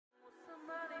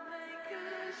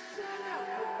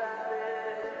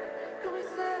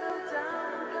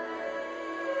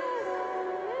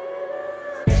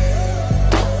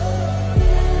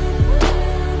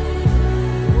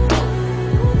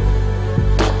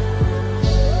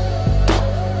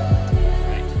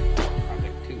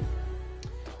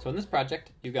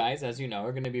project, you guys, as you know,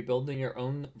 are going to be building your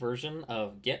own version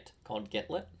of Git called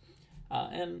Gitlet.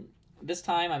 And this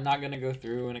time I'm not going to go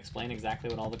through and explain exactly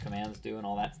what all the commands do and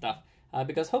all that stuff,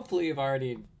 because hopefully you've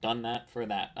already done that for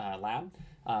that lab.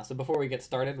 So before we get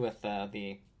started with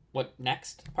the what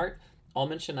next part, I'll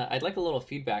mention I'd like a little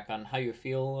feedback on how you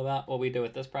feel about what we do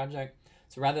with this project.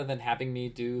 So rather than having me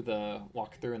do the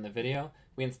walkthrough in the video,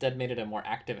 we instead made it a more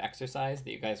active exercise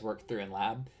that you guys worked through in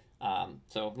lab.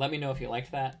 So let me know if you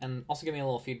liked that, and also give me a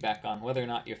little feedback on whether or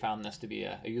not you found this to be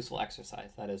a useful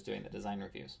exercise, that is doing the design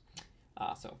reviews.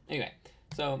 So anyway,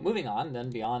 so moving on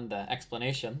then beyond the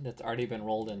explanation that's already been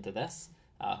rolled into this,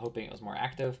 hoping it was more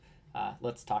active,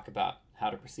 let's talk about how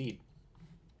to proceed.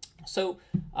 So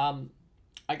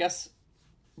I guess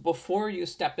before you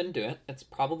step into it, it's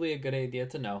probably a good idea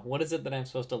to know what is it that I'm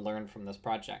supposed to learn from this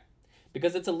project,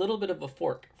 because it's a little bit of a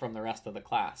fork from the rest of the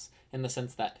class in the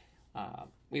sense that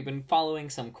we've been following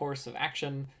some course of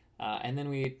action, and then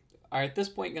we are at this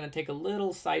point going to take a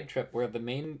little side trip where the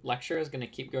main lecture is going to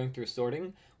keep going through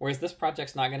sorting, whereas this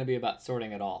project's not going to be about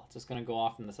sorting at all. It's just going to go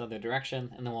off in this other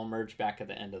direction, and then we'll merge back at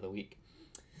the end of the week.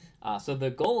 So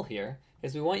the goal here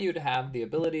is we want you to have the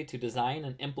ability to design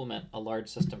and implement a large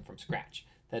system from scratch.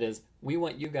 That is, we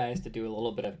want you guys to do a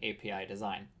little bit of API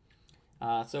design.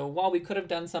 So while we could have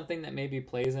done something that maybe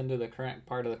plays into the current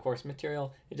part of the course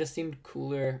material, it just seemed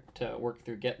cooler to work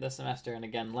through Git this semester. And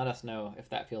again, let us know if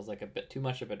that feels like a bit too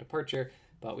much of a departure,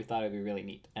 but we thought it'd be really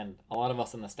neat. And a lot of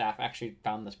us in the staff actually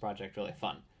found this project really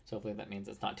fun. So hopefully that means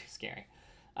it's not too scary.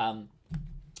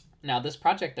 Now this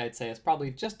project, I'd say, is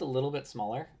probably just a little bit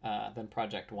smaller than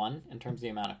project 1 in terms of the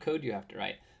amount of code you have to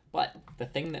write. But the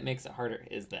thing that makes it harder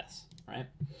is this, right?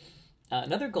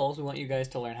 Another goal is we want you guys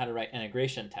to learn how to write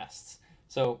integration tests.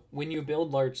 So when you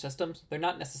build large systems, they're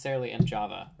not necessarily in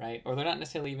Java, right? Or they're not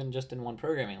necessarily even just in one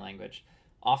programming language.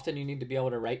 Often you need to be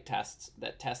able to write tests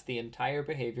that test the entire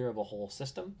behavior of a whole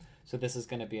system. So this is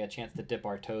going to be a chance to dip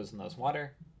our toes in those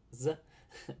waters.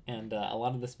 And a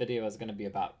lot of this video is going to be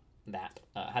about that,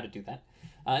 how to do that.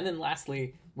 And then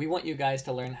lastly, we want you guys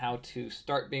to learn how to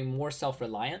start being more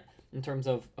self-reliant in terms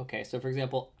of, okay, so for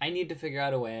example, I need to figure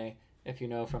out a way, if you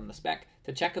know from the spec,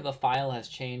 to check if a file has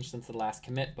changed since the last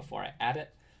commit before I add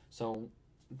it. So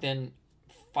then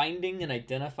finding and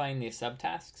identifying these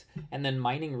subtasks, and then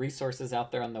mining resources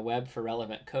out there on the web for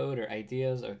relevant code or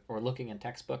ideas, or looking in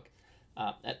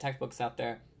at textbooks out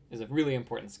there, is a really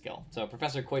important skill. So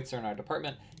Professor Koitzer in our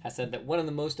department has said that one of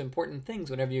the most important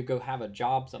things whenever you go have a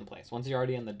job someplace, once you're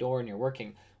already in the door and you're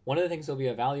working, one of the things that will be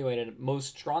evaluated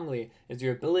most strongly is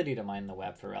your ability to mine the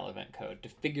web for relevant code, to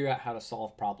figure out how to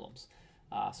solve problems.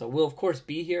 So we'll, of course,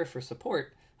 be here for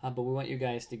support, but we want you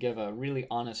guys to give a really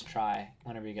honest try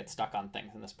whenever you get stuck on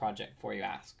things in this project before you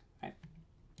ask. Right?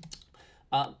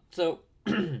 So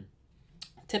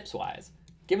tips-wise,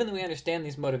 given that we understand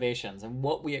these motivations and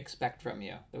what we expect from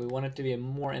you, that we want it to be a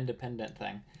more independent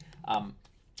thing, I'm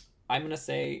going to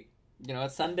say,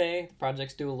 it's Sunday, the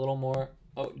project's due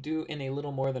in a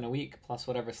little more than a week, plus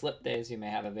whatever slip days you may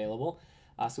have available.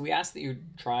 So we ask that you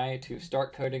try to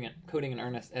start coding in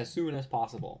earnest as soon as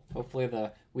possible. Hopefully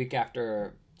the week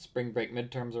after spring break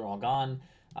midterms are all gone.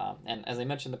 And as I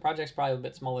mentioned, the project's probably a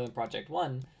bit smaller than project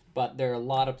 1, but there are a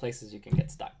lot of places you can get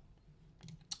stuck.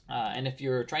 And if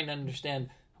you're trying to understand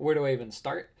where do I even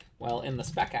start, well, in the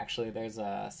spec, actually, there's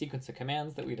a sequence of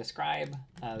commands that we describe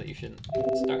that you should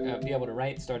be able to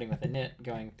write, starting with init,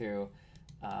 going through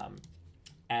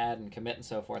add and commit and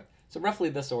so forth. So roughly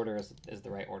this order is the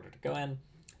right order to go in.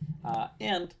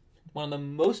 And one of the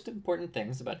most important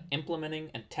things about implementing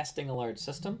and testing a large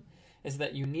system is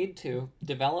that you need to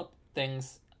develop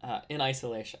things in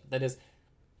isolation. That is,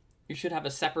 you should have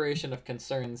a separation of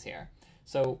concerns here.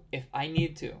 So if I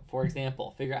need to, for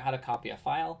example, figure out how to copy a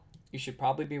file, you should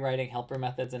probably be writing helper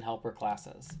methods and helper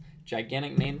classes.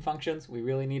 Gigantic main functions, we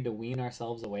really need to wean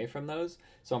ourselves away from those.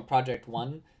 So in project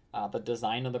 1, the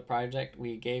design of the project,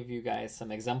 we gave you guys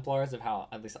some exemplars of how,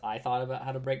 at least I thought about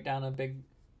how to break down a big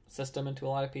system into a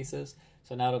lot of pieces.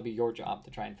 So now it'll be your job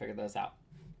to try and figure those out.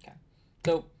 Okay.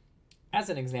 So as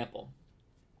an example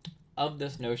of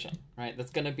this notion, right,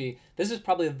 this is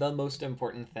probably the most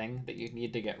important thing that you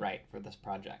need to get right for this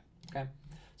project. Okay.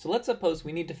 So let's suppose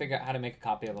we need to figure out how to make a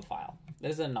copy of a file.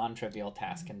 This is a non-trivial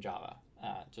task in Java.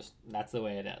 Just that's the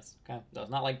way it is. Okay. So it's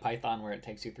not like Python where it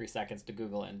takes you 3 seconds to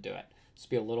Google it and do it. Just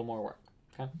be a little more work.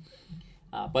 Okay.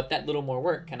 But that little more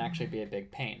work can actually be a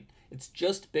big pain. It's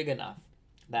just big enough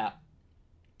that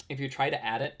if you try to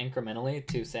add it incrementally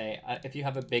to say, if you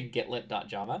have a big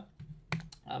gitlet.java,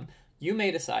 you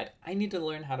may decide, I need to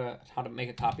learn how to make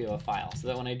a copy of a file so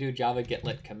that when I do java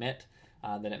gitlet commit,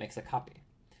 then it makes a copy.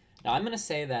 Now I'm going to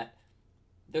say that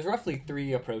there's roughly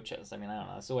 3 approaches. I mean, I don't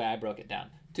know, that's the way I broke it down,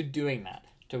 to doing that,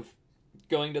 to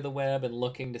going to the web and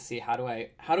looking to see how do I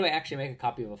actually make a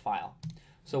copy of a file.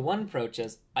 So one approach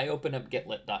is I open up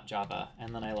gitlit.java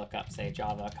and then I look up, say,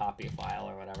 Java copy file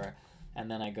or whatever,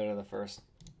 and then I go to the first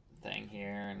thing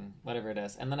here and whatever it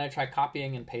is, and then I try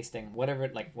copying and pasting whatever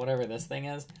this thing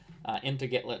is into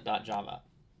gitlit.java.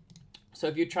 So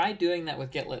if you try doing that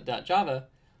with gitlit.java,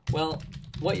 well,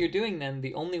 what you're doing then,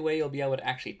 the only way you'll be able to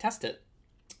actually test it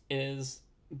is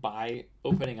by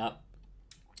opening up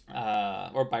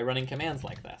or by running commands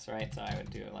like this, right? So I would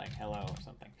do like hello or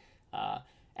something.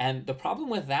 And the problem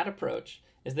with that approach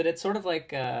is that it's sort of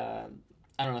like, I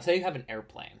don't know, say you have an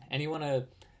airplane and you want to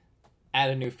add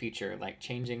a new feature like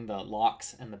changing the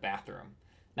locks in the bathroom.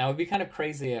 Now, it would be kind of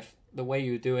crazy if the way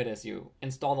you do it is you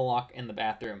install the lock in the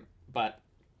bathroom, but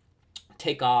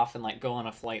take off and like go on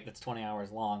a flight that's 20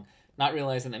 hours long, not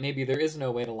realizing that maybe there is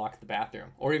no way to lock the bathroom,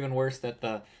 or even worse, that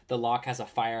the lock has a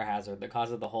fire hazard that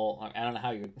causes the whole, I don't know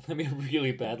how you, I mean, a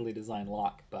really badly designed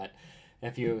lock, but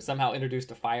if you somehow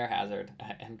introduced a fire hazard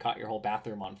and caught your whole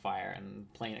bathroom on fire and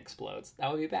the plane explodes,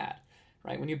 that would be bad,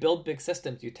 right? When you build big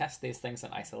systems, you test these things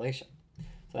in isolation.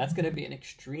 So that's going to be an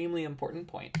extremely important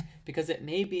point, because it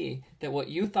may be that what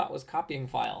you thought was copying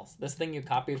files, this thing you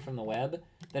copied from the web,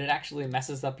 that it actually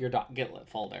messes up your .gitlit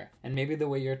folder, and maybe the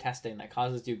way you're testing that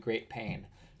causes you great pain.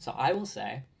 So I will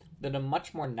say that a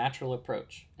much more natural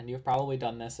approach, and you've probably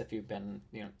done this if you've been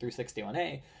through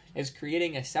 61A, is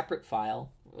creating a separate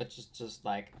file, which is just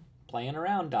like playing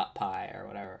around .py or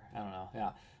whatever. I don't know.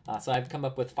 Yeah. So I've come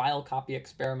up with file copy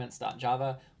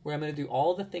experiments.java, where I'm going to do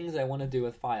all the things I want to do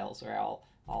with files, or I'll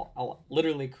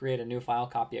literally create a new file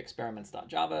copy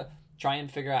experiments.java, try and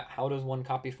figure out how does one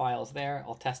copy files there.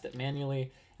 I'll test it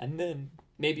manually, and then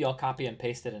maybe I'll copy and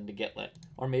paste it into Gitlit,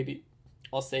 or maybe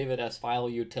I'll save it as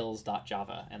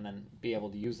fileutils.java and then be able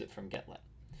to use it from Gitlit.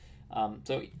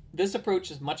 So this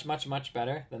approach is much, much, much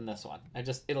better than this one.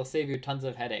 It'll save you tons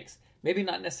of headaches. Maybe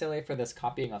not necessarily for this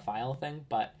copying a file thing,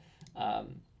 but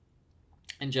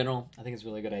in general, I think it's a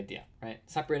really good idea, right?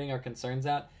 Separating our concerns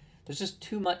out. There's just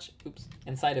too much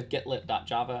inside of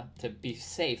gitlit.java to be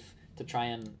safe to try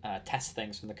and test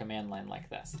things from the command line like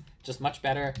this. Just much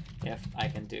better if I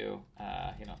can do,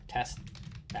 test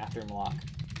bathroom lock,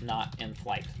 not in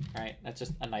flight, right? That's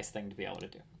just a nice thing to be able to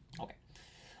do. Okay.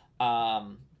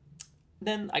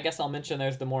 Then I guess I'll mention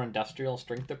there's the more industrial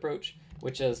strength approach,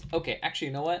 which is, okay, actually,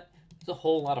 you know what? There's a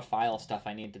whole lot of file stuff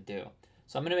I need to do.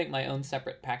 So I'm going to make my own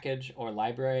separate package or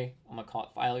library. I'm going to call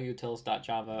it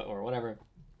fileutils.java or whatever,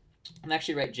 and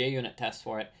actually write JUnit tests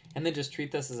for it, and then just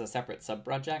treat this as a separate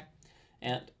sub-project.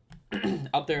 And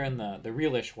out there in the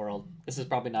realish world, this is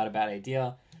probably not a bad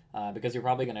idea, because you're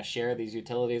probably going to share these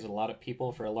utilities with a lot of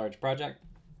people for a large project.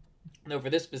 Though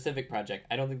for this specific project,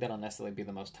 I don't think that'll necessarily be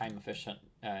the most time-efficient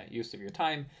use of your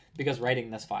time, because writing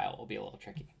this file will be a little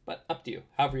tricky. But up to you,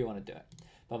 however you want to do it.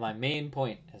 But my main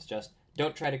point is just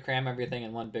don't try to cram everything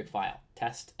in one big file.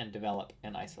 Test and develop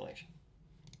in isolation.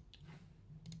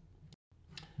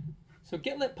 So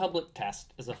gitlit public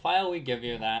test is a file we give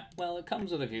you that, well, it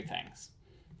comes with a few things.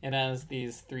 It has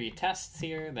these 3 tests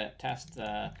here that test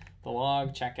the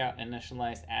log, checkout,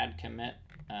 initialize, add, commit,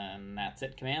 and that's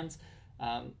it commands.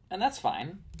 And that's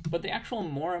fine, but the actual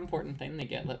more important thing the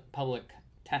gitlit public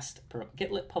test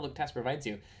provides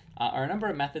you are a number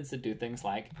of methods that do things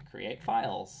like create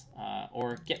files,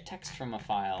 or get text from a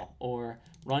file, or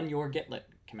run your gitlit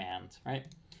commands, right?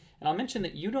 And I'll mention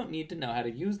that you don't need to know how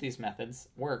to use these methods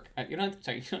you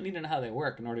don't need to know how they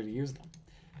work in order to use them.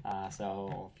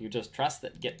 So if you just trust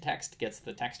that get text gets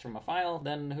the text from a file,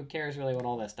 then who cares really what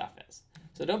all this stuff is?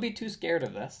 So don't be too scared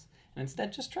of this, and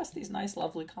instead just trust these nice,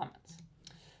 lovely comments.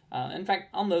 In fact,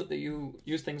 I'll note that you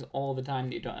use things all the time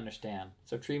that you don't understand.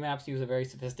 So tree maps use a very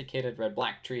sophisticated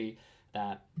red-black tree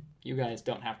that you guys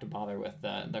don't have to bother with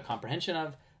the comprehension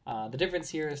of. The difference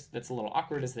here that's a little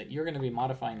awkward is that you're going to be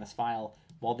modifying this file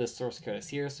while this source code is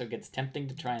here, so it gets tempting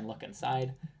to try and look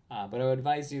inside. But I would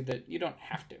advise you that you don't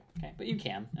have to, okay? But you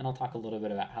can, and I'll talk a little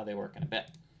bit about how they work in a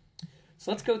bit. So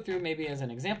let's go through maybe as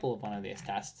an example of one of these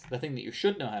tests, the thing that you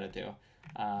should know how to do.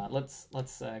 Let's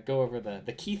go over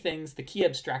the key things, the key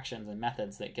abstractions and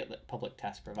methods that gitlit public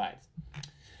test provides.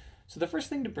 So the first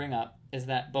thing to bring up is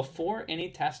that before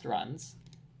any test runs,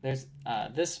 there's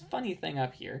this funny thing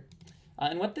up here.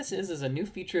 And what this is a new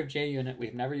feature of JUnit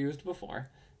we've never used before,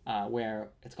 where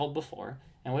it's called before.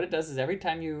 And what it does is every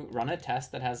time you run a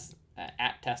test that has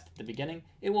 @test at the beginning,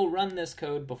 it will run this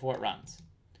code before it runs.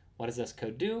 What does this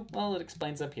code do? Well, it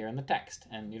explains up here in the text,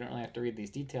 and you don't really have to read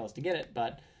these details to get it,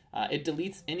 but it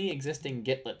deletes any existing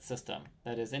gitlit system,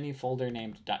 that is any folder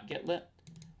named .gitlit,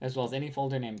 as well as any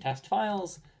folder named test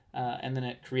files, and then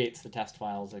it creates the test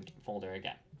files folder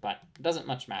again. But it doesn't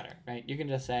much matter, right? You can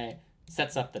just say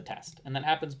sets up the test, and that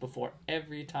happens before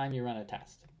every time you run a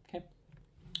test. Okay.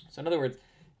 So in other words,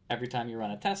 every time you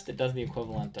run a test, it does the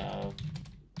equivalent of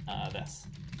this.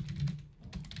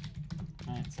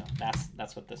 All right. So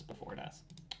that's what this before does.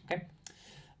 Okay.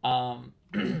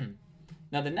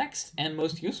 Now the next and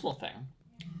most useful thing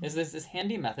is this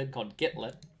handy method called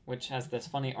getlet, which has this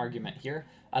funny argument here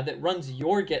that runs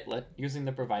your getlet using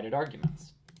the provided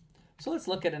arguments. So let's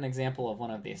look at an example of one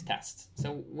of these tests.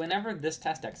 So whenever this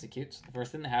test executes, the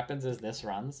first thing that happens is this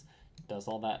runs, does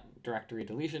all that directory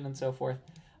deletion and so forth,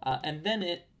 and then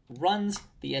it runs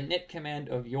the init command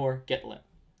of your getlet.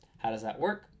 How does that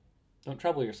work? Don't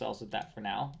trouble yourselves with that for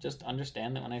now. Just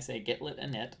understand that when I say getlet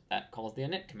init, that calls the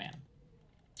init command.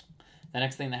 The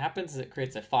next thing that happens is it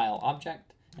creates a file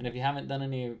object. And if you haven't done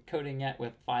any coding yet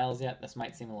with files yet, this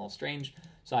might seem a little strange.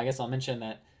 So I guess I'll mention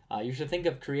that you should think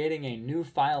of creating a new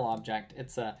file object.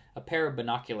 It's a pair of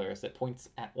binoculars that points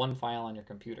at one file on your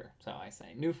computer. So I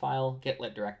say new file,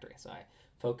 getlet directory. So I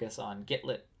focus on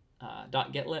getlet,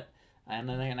 .getlet, and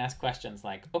then I can ask questions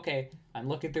like, okay, I'm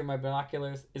looking through my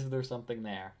binoculars. Is there something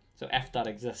there? So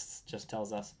f.exists just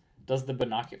tells us, does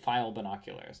the file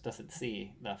binoculars, does it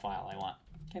see the file I want?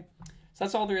 Okay, so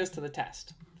that's all there is to the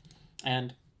test.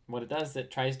 And what it does,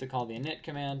 it tries to call the init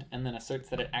command and then asserts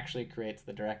that it actually creates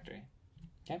the directory.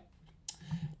 Okay.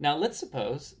 Now let's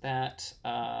suppose that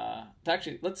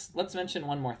let's mention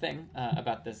one more thing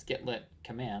about this getlet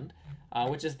command,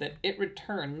 which is that it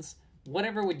returns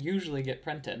whatever would usually get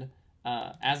printed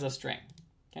as a string.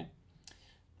 Okay.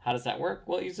 How does that work?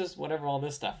 Well, it uses whatever all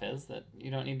this stuff is that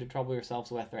you don't need to trouble yourselves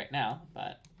with right now,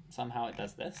 but somehow it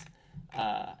does this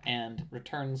and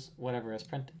returns whatever is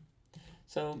printed.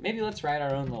 So maybe let's write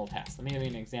our own little test. Let me give you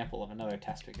an example of another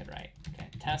test we could write. Okay,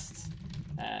 tests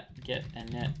that get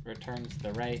init returns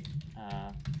the right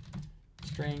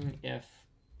string if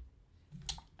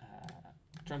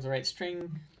returns the right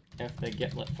string if the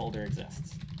getlet folder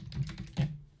exists. Okay.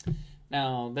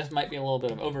 Now this might be a little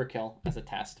bit of overkill as a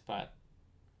test, but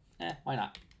why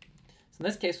not? So in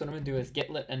this case, what I'm going to do is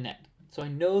getlet init. So I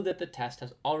know that the test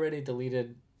has already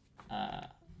deleted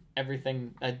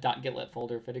everything, a .getlet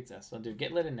folder if it exists. So I'll do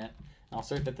getlet init, and I'll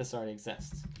assert that this already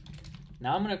exists.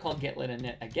 Now I'm going to call getlet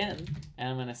init again, and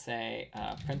I'm going to say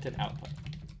printed output.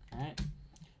 All right,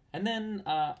 and then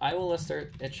I will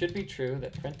assert it should be true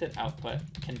that printed output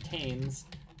contains.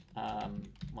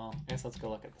 Well, I guess let's go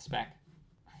look at the spec.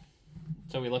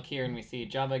 So we look here and we see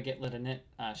Java getlet init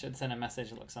should send a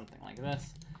message that looks something like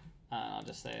this. I'll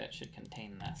just say it should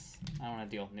contain this. I don't want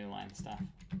to deal with new line stuff.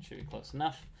 It should be close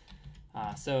enough.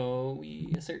 So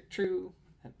we assert true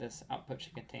that this output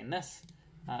should contain this,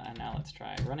 and now let's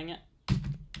try running it.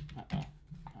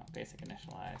 Basic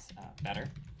initialize better.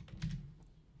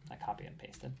 I copy and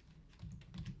pasted.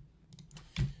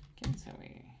 Okay, so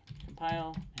we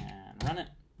compile and run it,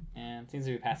 and it seems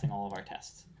to be passing all of our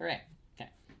tests. Hooray! Okay,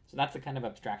 so that's the kind of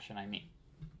abstraction I mean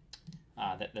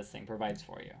that this thing provides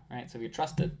for you, right? So if you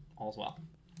trust it, all's well.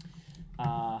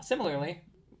 Similarly,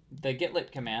 the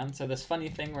getlet command, so this funny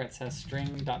thing where it says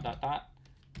string ...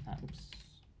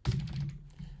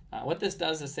 what this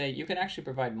does is say you can actually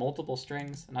provide multiple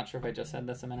strings. I'm not sure if I just said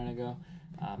this a minute ago,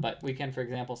 but we can, for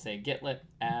example, say getlet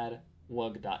add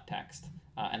wug.text,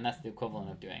 and that's the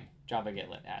equivalent of doing Java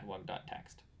getlet add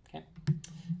wug.text. Okay,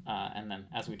 and then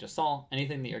as we just saw,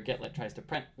 anything that your getlet tries to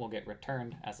print will get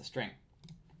returned as a string.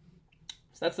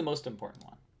 So that's the most important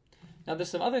one. Now there's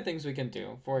some other things we can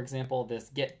do. For example, this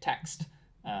getText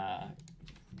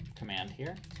command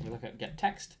here. So we look at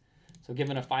getText. So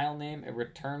given a file name, it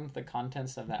returns the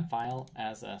contents of that file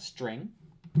as a string.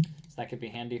 So that could be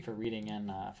handy for reading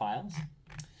in files.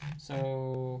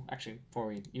 So actually, before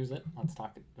we use it, let's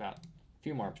talk about a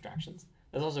few more abstractions.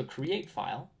 There's also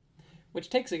createFile, which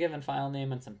takes a given file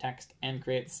name and some text and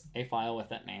creates a file with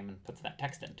that name and puts that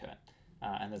text into it.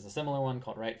 And there's a similar one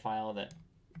called writeFile that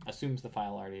assumes the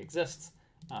file already exists.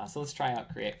 So let's try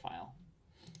out createFile.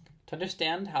 To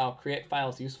understand how createFile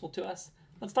is useful to us,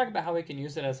 let's talk about how we can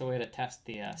use it as a way to test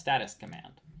the status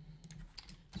command.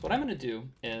 So what I'm going to do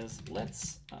is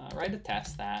let's write a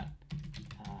test that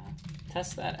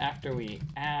tests that after we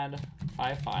add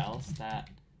 5 files that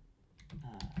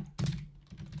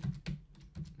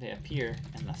they appear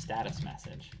in the status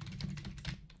message.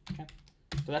 Okay,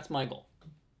 so that's my goal.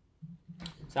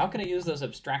 So how can I use those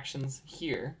abstractions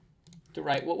here to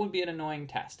write what would be an annoying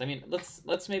test? I mean,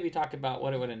 let's maybe talk about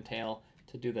what it would entail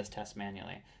to do this test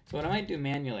manually. So what I might do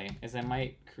manually is I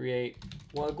might create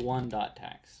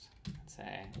wug1.text and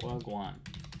say wug1,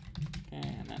 okay,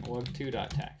 and then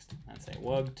wug2.text and say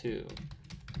wug2,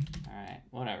 All right,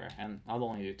 whatever. And I'll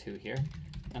only do 2 here.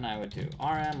 And I would do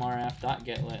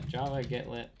rm/rf.getlit, java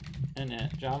getlit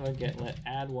init, java getlit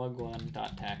add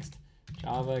wug1.text,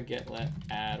 java getlit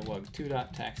add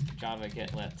wug2.text, java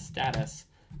getlit status,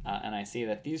 and I see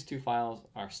that these 2 files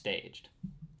are staged.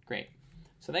 Great.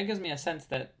 So that gives me a sense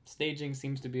that staging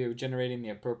seems to be generating the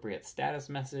appropriate status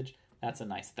message. That's a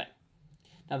nice thing.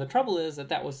 Now the trouble is that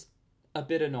that was a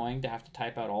bit annoying to have to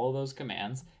type out all of those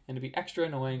commands, and to be extra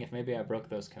annoying if maybe I broke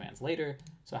those commands later.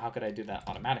 So how could I do that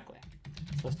automatically?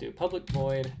 So let's do public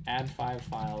void add 5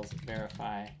 files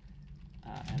verify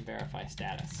and verify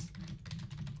status.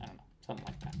 I don't know, something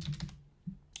like that.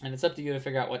 And it's up to you to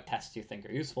figure out what tests you think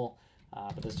are useful,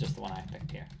 but this is just the one I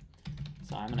picked here.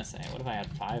 So I'm going to say, what if I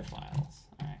had 5 files?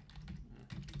 All right.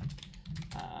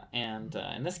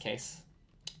 In this case,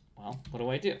 well, what do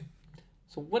I do?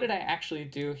 So what did I actually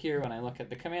do here when I look at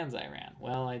the commands I ran?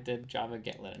 Well, I did java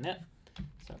getlit init,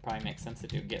 so it probably makes sense to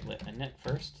do getlit init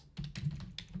first.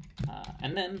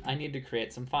 And then I need to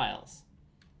create some files.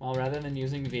 Well, rather than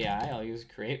using vi, I'll use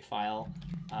create file,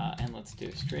 and let's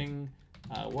do string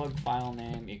wug file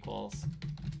name equals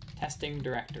testing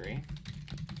directory,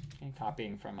 okay,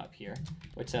 copying from up here,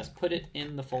 which says put it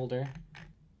in the folder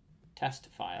test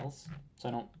files, so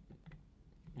I don't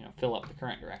fill up the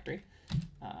current directory.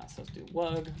 So let's do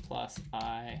wug plus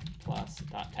I plus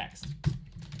dot text.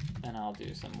 And I'll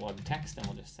do some wug text, and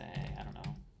we'll just say, I don't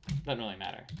know, doesn't really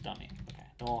matter, dummy. Okay,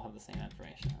 they'll all have the same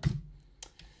information.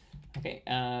 Okay,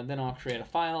 then I'll create a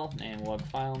file named wug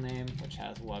file name, which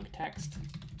has wug text.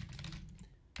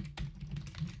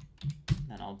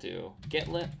 Then I'll do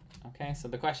getlit. Okay, so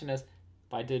the question is,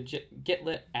 if I did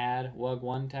getlit add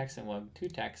wug1 text and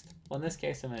wug2 text, well, in this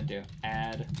case, I'm going to do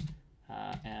add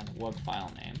and wug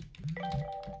file name.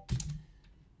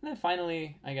 And then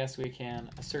finally, I guess we can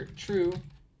assert true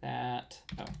that,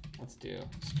 let's do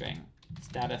string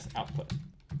status output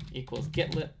equals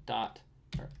getlit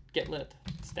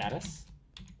status.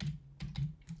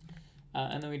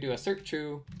 And then we do assert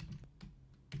true,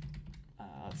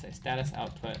 let's say status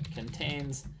output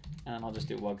contains, and then I'll just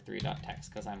do wug3.text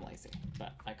because I'm lazy,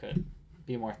 but I could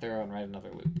be more thorough and write another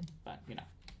loop. But,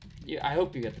 I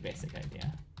hope you get the basic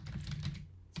idea.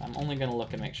 So I'm only going to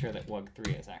look and make sure that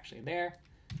wug3 is actually there.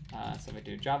 So we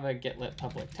do java getlit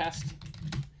public test.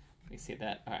 We see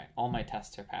that, all right, all my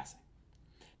tests are passing.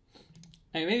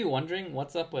 Now you may be wondering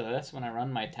what's up with this when I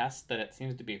run my test, that it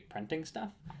seems to be printing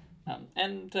stuff.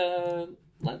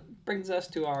 That brings us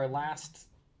to our last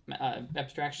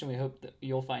abstraction we hope that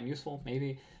you'll find useful,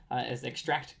 maybe, is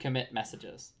extract commit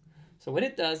messages. So what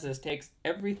it does is takes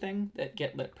everything that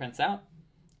getlit prints out,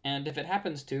 and if it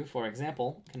happens to, for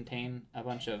example, contain a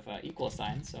bunch of equal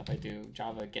signs, so if I do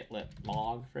java getlit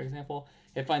log, for example,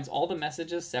 it finds all the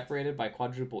messages separated by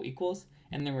quadruple equals,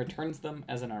 and then returns them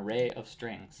as an array of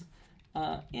strings.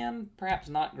 And perhaps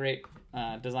not great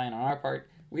design on our part,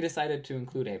 we decided to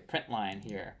include a print line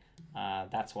here.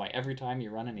 That's why every time you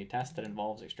run any test that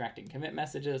involves extracting commit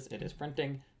messages, it is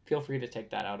printing. Feel free to take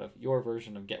that out of your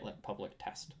version of getlit public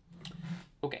test.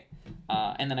 Okay,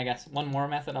 and then I guess one more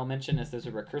method I'll mention is there's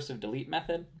a recursive delete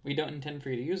method. We don't intend for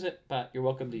you to use it, but you're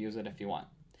welcome to use it if you want.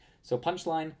 So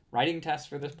punchline, writing tests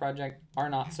for this project are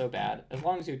not so bad, as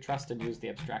long as you trust and use the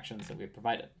abstractions that we've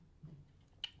provided.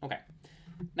 Okay,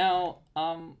 now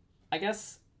I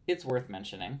guess it's worth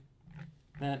mentioning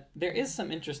that there is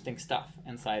some interesting stuff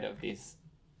inside of these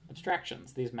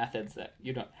abstractions, these methods that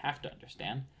you don't have to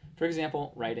understand. For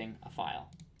example, writing a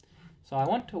file. So I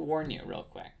want to warn you real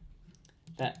quick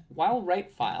that while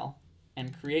write file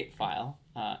and create file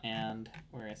and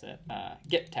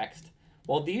get text,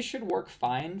 while these should work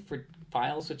fine for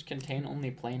files which contain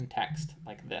only plain text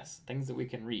like this, things that we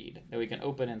can read, that we can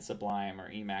open in Sublime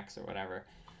or Emacs or whatever,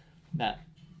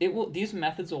 these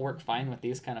methods will work fine with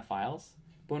these kind of files.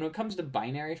 But when it comes to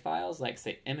binary files, like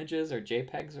say images or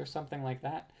JPEGs or something like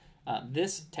that,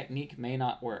 this technique may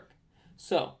not work.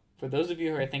 So for those of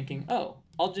you who are thinking, oh,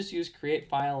 I'll just use create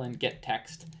file and get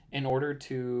text in order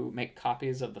to make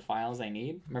copies of the files I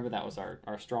need. Remember that was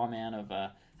our straw man of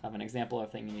an example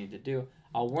of thing you need to do.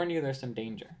 I'll warn you there's some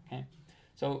danger, okay?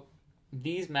 So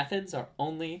these methods are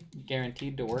only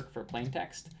guaranteed to work for plain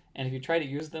text, and if you try to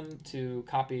use them to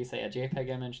copy, say, a JPEG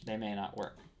image, they may not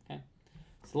work, okay?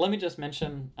 So let me just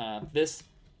mention this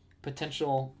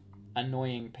potential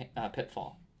annoying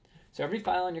pitfall. So every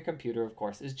file on your computer, of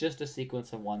course, is just a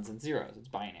sequence of ones and zeros. It's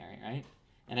binary, right?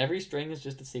 And every string is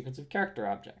just a sequence of character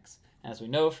objects. And as we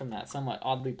know from that somewhat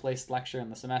oddly placed lecture in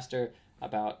the semester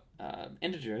about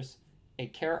integers, a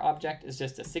char object is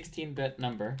just a 16-bit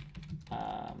number.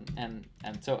 And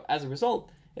so as a result,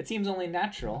 it seems only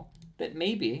natural that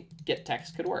maybe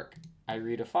getText could work. I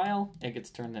read a file, it gets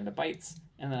turned into bytes,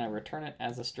 and then I return it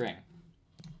as a string.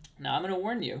 Now I'm going to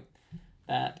warn you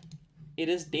that it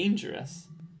is dangerous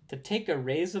to take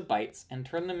arrays of bytes and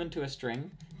turn them into a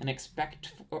string and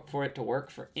expect for it to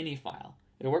work for any file.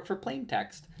 It'll work for plain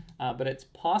text, but it's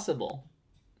possible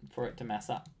for it to mess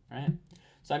up, right?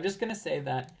 So I'm just going to say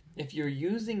that if you're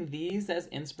using these as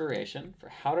inspiration for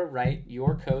how to write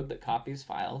your code that copies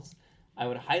files, I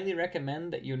would highly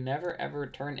recommend that you never ever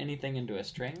turn anything into a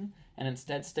string and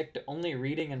instead stick to only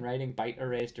reading and writing byte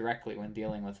arrays directly when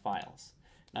dealing with files.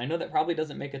 Now I know that probably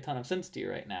doesn't make a ton of sense to you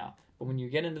right now, but when you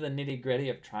get into the nitty-gritty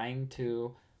of trying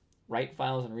to write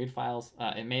files and read files,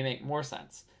 it may make more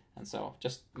sense. And so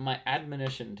just my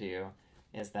admonition to you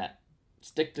is that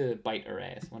stick to byte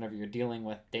arrays whenever you're dealing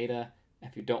with data,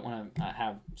 if you don't want to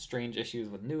have strange issues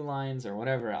with new lines or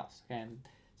whatever else. Okay,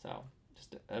 so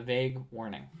just a vague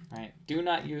warning, right? Do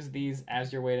not use these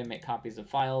as your way to make copies of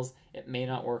files. It may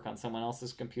not work on someone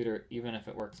else's computer, even if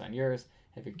it works on yours.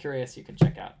 If you're curious, you can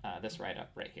check out this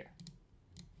write-up right here.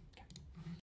 Okay.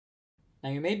 Now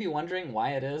you may be wondering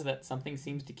why it is that something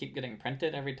seems to keep getting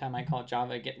printed every time I call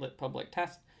Java getlit public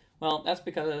test. Well, that's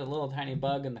because of a little tiny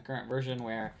bug in the current version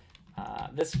where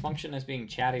this function is being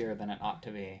chattier than it ought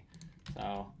to be.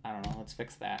 So, I don't know, let's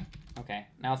fix that. Okay,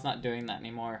 now it's not doing that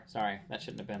anymore. Sorry, that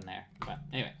shouldn't have been there. But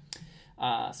anyway,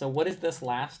 so what is this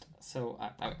last? So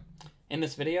in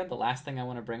this video, the last thing I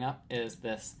want to bring up is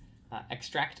this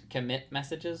extract commit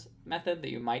messages method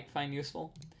that you might find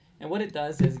useful. And what it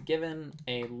does is, given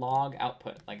a log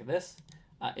output like this,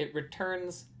 it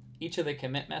returns each of the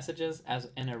commit messages as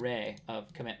an array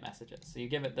of commit messages. So you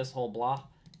give it this whole blah,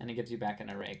 and it gives you back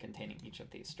an array containing each of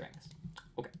these strings.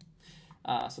 Okay.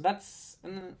 So that's,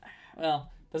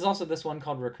 well, there's also this one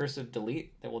called recursive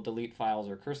delete that will delete files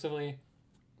recursively.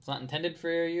 It's not intended for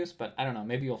your use, but I don't know,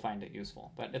 maybe you'll find it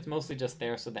useful. But it's mostly just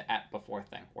there so the at before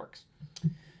thing works.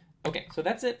 Okay, so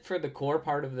that's it for the core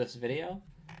part of this video,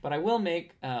 but I will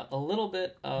make a little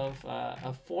bit of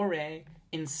a foray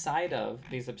inside of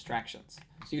these abstractions.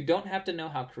 So you don't have to know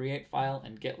how create file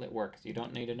and getlit works. You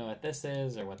don't need to know what this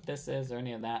is or what this is or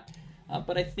any of that.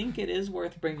 But I think it is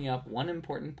worth bringing up one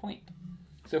important point.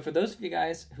 So for those of you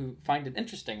guys who find it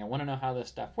interesting and want to know how this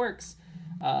stuff works,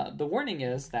 the warning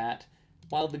is that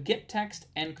while the getText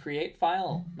and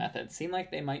createFile methods seem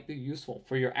like they might be useful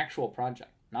for your actual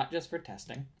project, not just for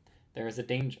testing, there is a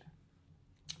danger.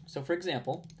 So for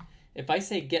example, if I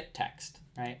say getText,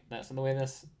 right, so the way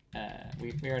this,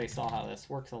 we already saw how this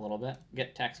works a little bit,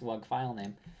 getText wug file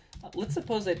name. Let's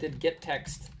suppose I did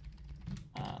getText,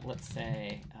 let's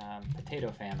say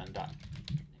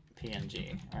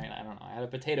potatofamine.png, right? I don't know, I had a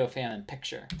potato famine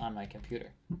picture on my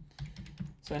computer.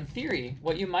 So in theory,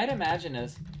 what you might imagine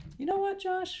is, you know what,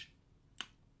 Josh?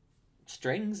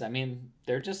 Strings, I mean,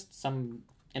 they're just some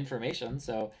information,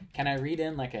 so can I read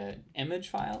in like an image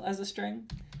file as a string?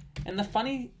 And the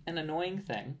funny and annoying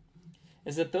thing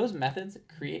is that those methods,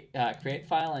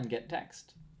 createFile and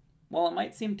getText, while it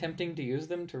might seem tempting to use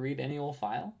them to read any old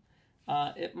file,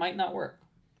 it might not work.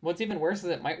 What's even worse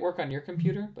is it might work on your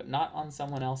computer, but not on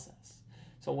someone else's.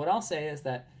 So what I'll say is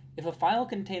that if a file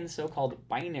contains so-called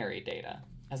binary data,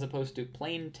 as opposed to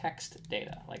plain text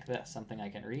data, like this, something I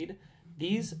can read,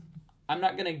 these, I'm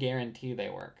not going to guarantee they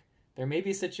work. There may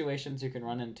be situations you can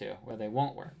run into where they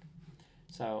won't work.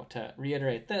 So to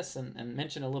reiterate this and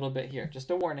mention a little bit here,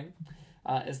 just a warning,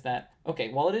 is that, okay,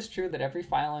 while it is true that every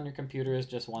file on your computer is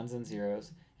just ones and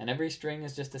zeros, and every string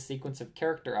is just a sequence of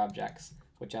character objects,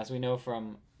 which as we know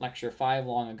from lecture 5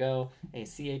 long ago, a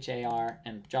char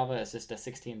and Java is just a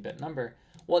 16-bit number,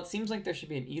 well, it seems like there should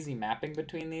be an easy mapping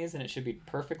between these and it should be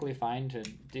perfectly fine to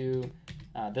do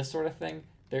this sort of thing.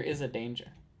 There is a danger,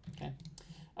 okay?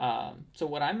 So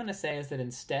what I'm going to say is that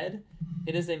instead,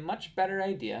 it is a much better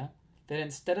idea that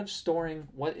instead of storing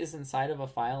what is inside of a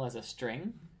file as a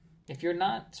string, if you're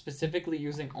not specifically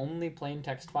using only plain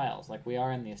text files like we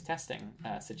are in these testing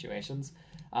situations,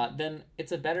 then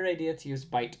it's a better idea to use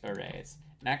byte arrays.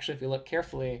 And actually, if you look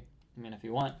carefully, I mean, if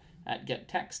you want, at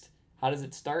getText, how does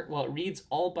it start? Well, it reads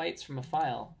all bytes from a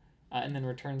file and then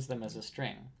returns them as a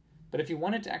string. But if you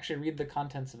wanted to actually read the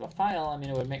contents of a file, I mean,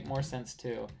 it would make more sense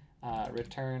to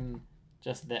return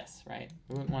just this, right?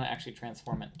 We wouldn't want to actually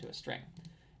transform it into a string.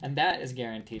 And that is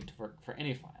guaranteed to work for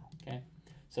any file, okay?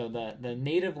 So the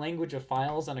native language of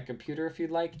files on a computer, if you'd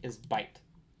like, is byte.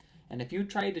 And if you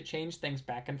try to change things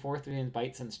back and forth between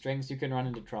bytes and strings, you can run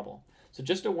into trouble. So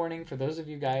just a warning for those of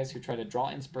you guys who try to draw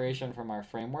inspiration from our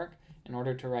framework in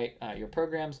order to write your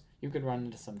programs, you could run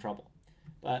into some trouble.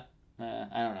 But I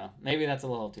don't know, maybe that's a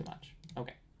little too much.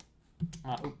 Okay,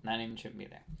 that even shouldn't be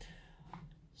there.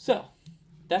 So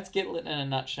that's getlit in a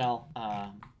nutshell.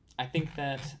 I think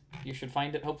that you should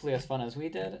find it hopefully as fun as we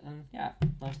did. And yeah,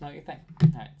 let us know what you think. All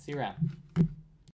right, see you around.